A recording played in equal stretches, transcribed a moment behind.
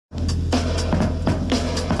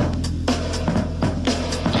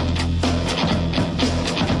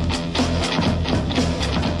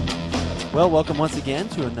Well, welcome once again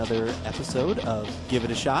to another episode of Give It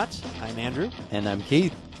a Shot. I'm Andrew. And I'm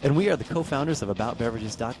Keith. And we are the co-founders of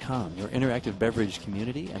AboutBeverages.com, your interactive beverage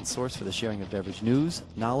community and source for the sharing of beverage news,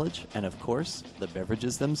 knowledge, and, of course, the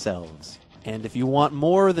beverages themselves. And if you want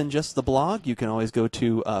more than just the blog, you can always go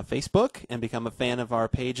to Facebook and become a fan of our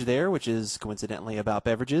page there, which is coincidentally About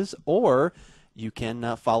Beverages. Or you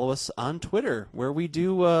can follow us on Twitter, where we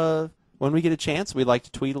do... when we get a chance, we like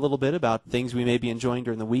to tweet a little bit about things we may be enjoying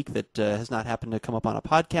during the week that has not happened to come up on a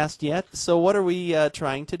podcast yet. So what are we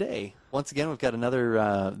trying today? Once again, we've got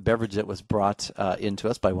another beverage that was brought into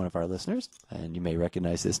us by one of our listeners, and you may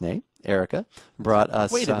recognize this name. Erica brought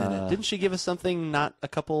us... Wait a minute. Didn't she give us something not a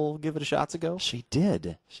couple Give It a Shots ago? She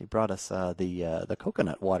did. She brought us the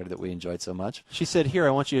coconut water that we enjoyed so much. She said, here,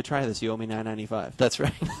 I want you to try this. You owe me $9.95. That's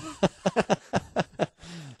right.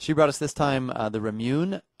 She brought us this time the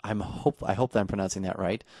Ramune. I hope that I'm pronouncing that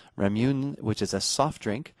right. Ramune, which is a soft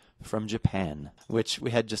drink from Japan, which we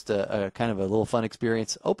had just a kind of a little fun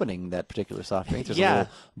experience opening that particular soft drink. There's a little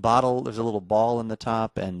bottle, there's a little ball in the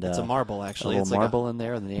top, and it's a marble actually. A little marble in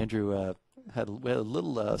there, and then Andrew had a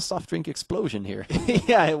little soft drink explosion here.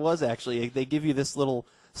 Yeah, it was actually. They give you this little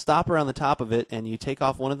stopper on the top of it, and you take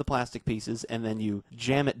off one of the plastic pieces, and then you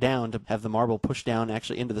jam it down to have the marble push down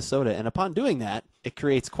actually into the soda. And upon doing that, it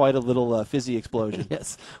creates quite a little fizzy explosion.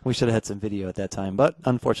 Yes, we should have had some video at that time, but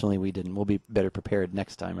unfortunately we didn't. We'll be better prepared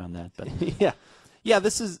next time on that. But yeah,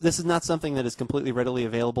 this is not something that is completely readily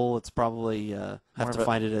available. It's probably have to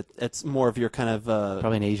find it. It's more of your kind of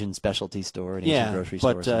probably an Asian specialty store, an Asian grocery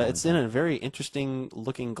store. But it's in a very interesting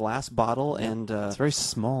looking glass bottle, and it's a very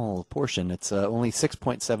small portion. It's only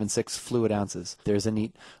 6.76 fluid ounces. There's a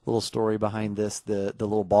neat little story behind this. The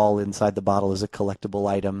little ball inside the bottle is a collectible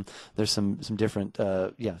item. There's some different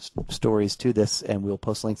stories to this, and we'll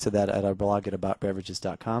post links to that at our blog at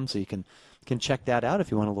AboutBeverages.com, so you can check that out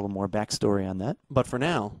if you want a little more backstory on that. But for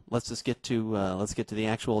now, let's just get to the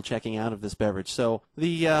actual checking out of this beverage. So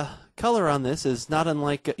the color on this is not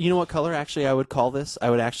unlike, you know what color actually I would call this? I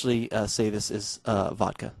would actually say this is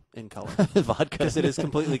vodka in color. Vodka, because it is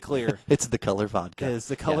completely clear. It's the color vodka. It is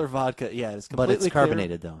the color vodka. Yeah, it's completely But it's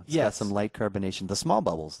carbonated though. It's got yes. some light carbonation. The small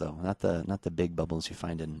bubbles though, not the big bubbles you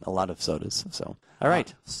find in a lot of sodas. So all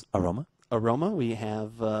right, aroma. We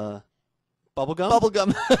have. Bubblegum?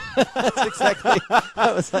 Bubblegum. That's exactly.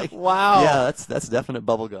 I was like, wow. Yeah, that's definite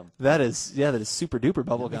bubblegum. That is super duper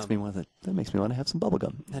bubblegum. That makes me want to have some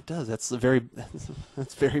bubblegum. That does. That's very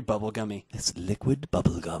bubblegummy. It's liquid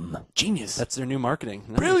bubblegum. Genius. That's their new marketing.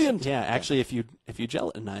 Nice. Brilliant. Yeah, actually, if you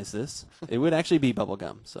gelatinize this, it would actually be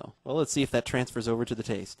bubblegum. So, well, let's see if that transfers over to the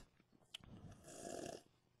taste.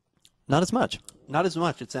 Not as much. Not as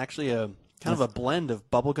much. It's actually a kind of a blend of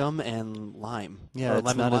bubblegum and lime. Yeah, or it's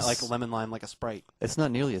lemon, not like a lemon lime, like a Sprite. It's not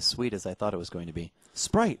nearly as sweet as I thought it was going to be.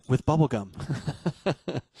 Sprite with bubblegum.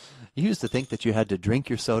 You used to think that you had to drink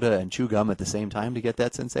your soda and chew gum at the same time to get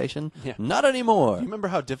that sensation. Yeah. Not anymore. Do you remember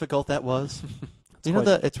how difficult that was?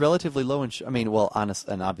 It's relatively low in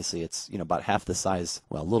obviously it's about half the size,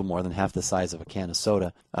 well, a little more than half the size of a can of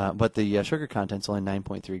soda, but the sugar content's only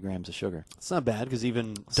 9.3 grams of sugar. It's not bad because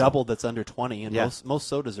even double that's under 20, and most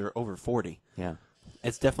sodas are over 40. Yeah.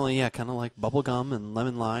 It's definitely, kind of like bubble gum and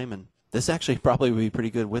lemon lime, and this actually probably would be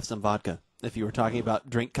pretty good with some vodka. If you were talking about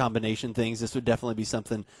drink combination things, this would definitely be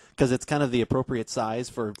something, because it's kind of the appropriate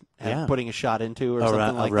size for putting a shot into or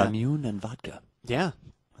something like that. Ramune and vodka. Yeah.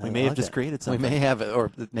 We may have just created something. We may have it, or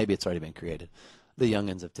maybe it's already been created. The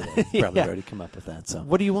youngins of today probably already come up with that. So,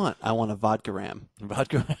 what do you want? I want a vodka ram.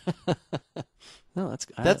 Vodka. No,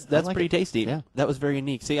 that's like pretty tasty. Yeah. That was very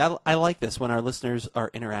unique. See, I like this when our listeners are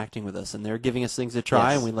interacting with us and they're giving us things to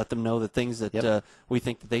try, and we let them know the things that we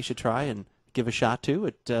think that they should try and give a shot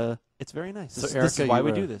to. It's very nice. So, this Erica, is why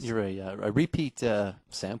we do this. You're a repeat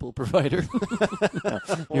sample provider.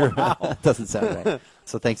 Wow. Doesn't sound right.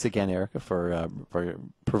 So thanks again, Erica, for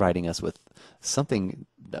providing us with something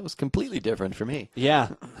that was completely different for me. Yeah,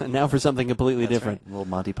 now for something completely different. Right. A little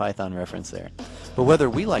Monty Python reference there. But whether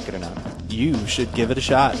we like it or not, you should give it a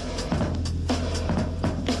shot.